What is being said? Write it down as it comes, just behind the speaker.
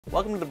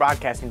Welcome to the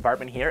broadcasting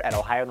department here at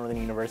Ohio Northern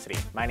University.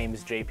 My name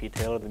is JP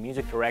Taylor, the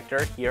music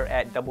director here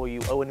at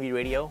WONB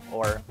Radio,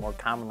 or more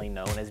commonly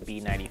known as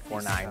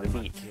B94-9, The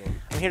Beat.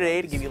 I'm here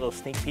today to give you a little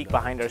sneak peek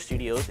behind our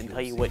studios and tell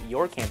you what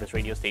your campus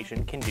radio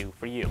station can do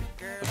for you.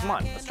 So come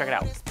on, let's check it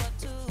out.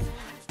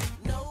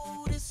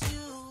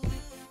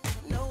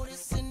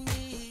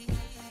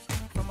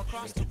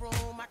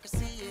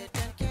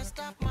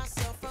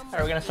 All right,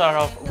 we're going to start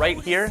off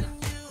right here.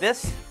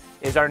 This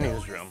is our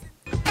newsroom.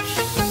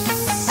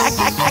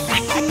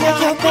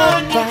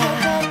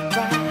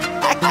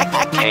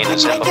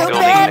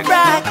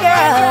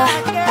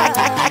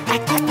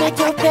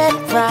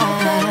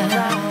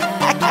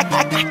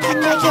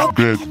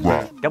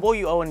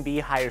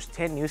 WONB hires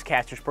 10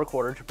 newscasters per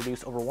quarter to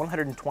produce over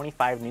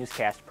 125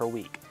 newscasts per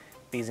week.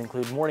 These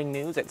include morning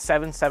news at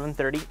 7,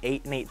 7:30,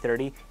 8, and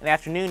 8:30, and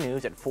afternoon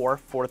news at 4,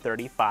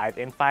 4:30, 5,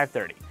 and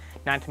 5:30.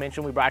 Not to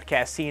mention we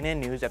broadcast CNN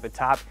news at the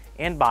top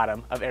and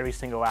bottom of every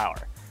single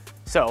hour.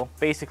 So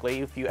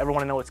basically, if you ever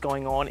want to know what's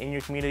going on in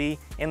your community,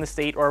 in the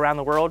state, or around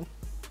the world,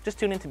 just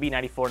tune in to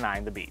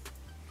B94-9 The Beat.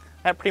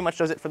 That pretty much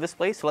does it for this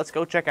place, so let's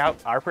go check out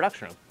our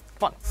production room.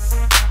 Come on.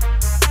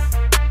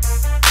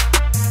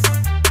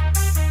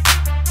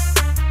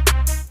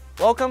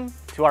 Welcome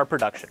to our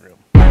production room.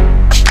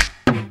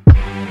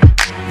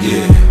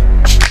 Yeah.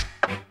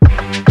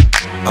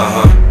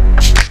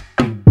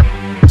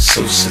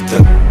 So sit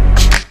up.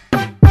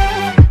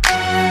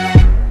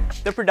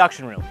 The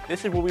production room.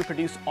 This is where we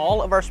produce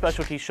all of our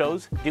specialty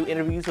shows, do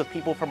interviews with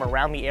people from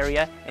around the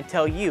area, and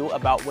tell you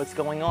about what's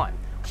going on.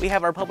 We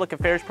have our public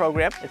affairs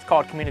program. It's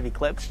called MTV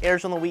Cribs,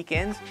 airs on the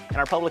weekends, and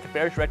our public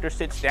affairs director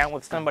sits down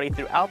with somebody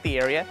throughout the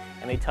area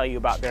and they tell you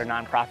about their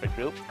nonprofit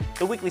group.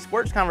 The weekly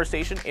sports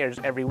conversation airs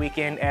every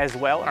weekend as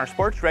well, and our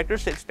sports director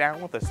sits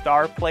down with a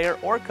star player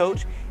or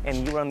coach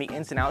and you run the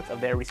ins and outs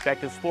of their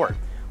respective sport.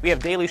 We have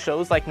daily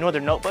shows like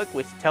Northern Notebook,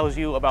 which tells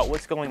you about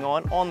what's going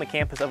on the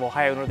campus of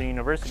Ohio Northern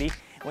University.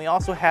 And we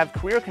also have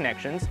Career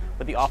Connections,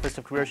 where the Office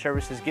of Career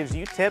Services gives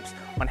you tips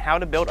on how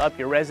to build up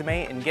your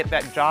resume and get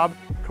that job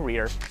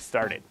career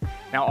started.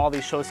 Now, all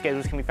these show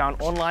schedules can be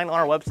found online on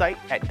our website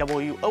at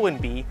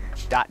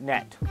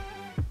WONB.net.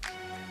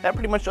 That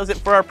pretty much does it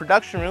for our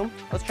production room.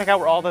 Let's check out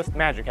where all this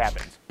magic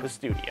happens, the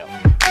studio.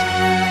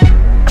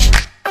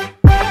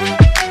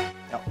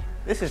 Oh,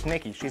 this is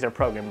Nikki. She's our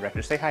program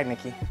director. Say hi,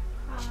 Nikki.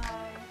 Hi.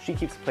 She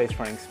keeps the place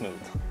running smooth.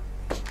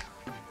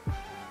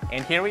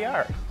 And here we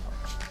are.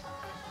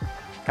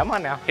 Come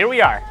on now, here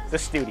we are, the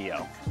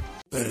studio.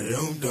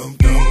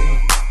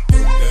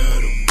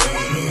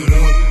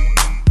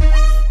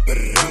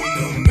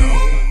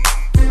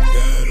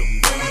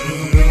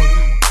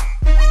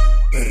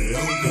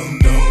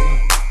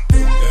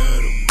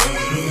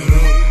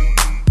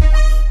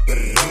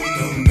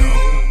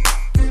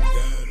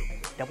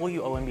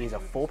 WONB is a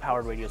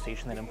full-powered radio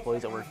station that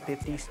employs over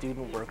 50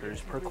 student workers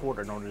per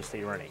quarter in order to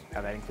stay running.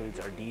 Now that includes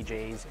our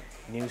DJs,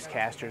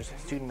 newscasters,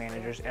 student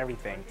managers,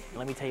 everything. And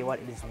let me tell you what,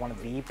 it is one of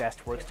the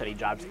best work-study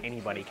jobs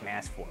anybody can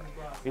ask for.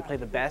 We play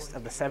the best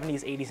of the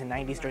 70s, 80s, and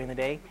 90s during the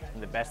day,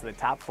 and the best of the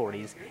top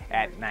 40s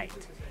at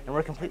night. And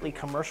we're a completely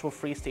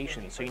commercial-free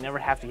station, so you never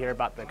have to hear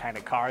about the kind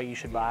of car you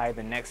should buy,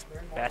 the next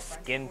best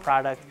skin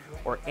product,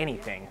 or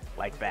anything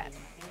like that.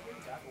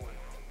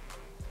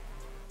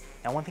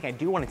 Now, one thing I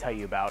do want to tell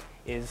you about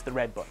is the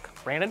Red Book.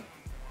 Brandon?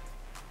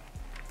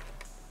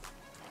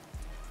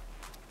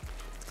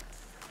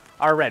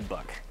 Our Red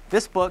Book.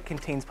 This book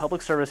contains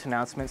public service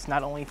announcements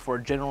not only for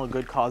general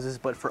good causes,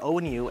 but for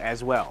ONU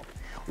as well.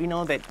 We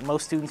know that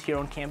most students here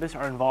on campus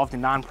are involved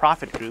in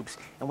nonprofit groups,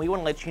 and we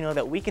want to let you know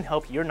that we can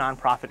help your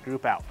nonprofit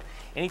group out.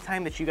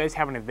 Anytime that you guys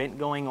have an event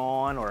going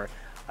on, or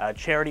a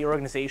charity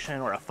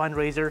organization, or a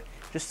fundraiser,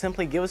 just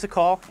simply give us a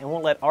call, and we'll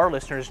let our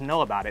listeners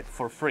know about it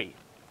for free.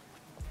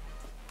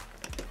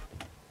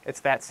 It's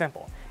that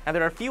simple. Now,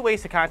 there are a few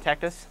ways to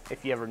contact us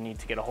if you ever need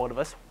to get a hold of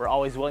us. We're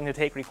always willing to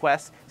take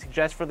requests,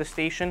 suggest for the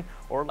station,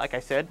 or like I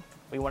said,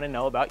 we want to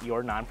know about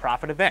your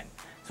nonprofit event.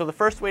 So the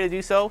first way to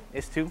do so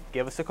is to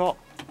give us a call.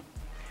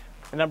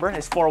 The number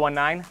is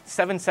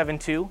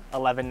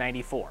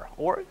 419-772-1194,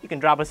 or you can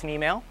drop us an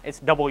email.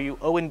 It's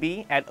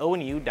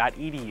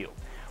wonb@onu.edu.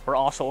 We're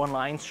also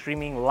online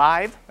streaming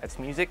live, that's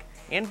music,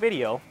 and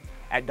video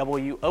at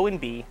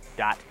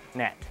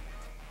wonb.net.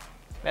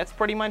 That's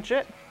pretty much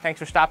it. Thanks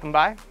for stopping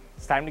by.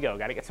 It's time to go.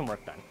 Got to get some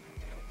work done.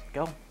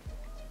 Go.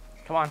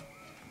 Come on.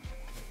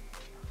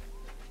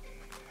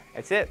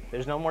 That's it.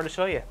 There's no more to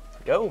show you.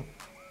 Go.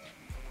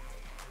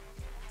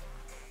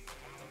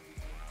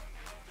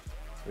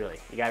 Really,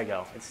 you got to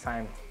go. It's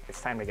time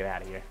to get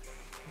out of here.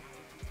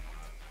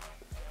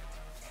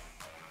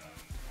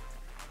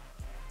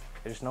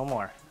 There's no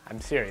more.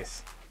 I'm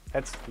serious.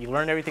 You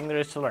learned everything there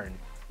is to learn.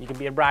 You can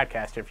be a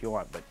broadcaster if you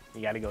want, but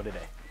you got to go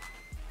today.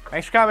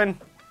 Thanks for coming.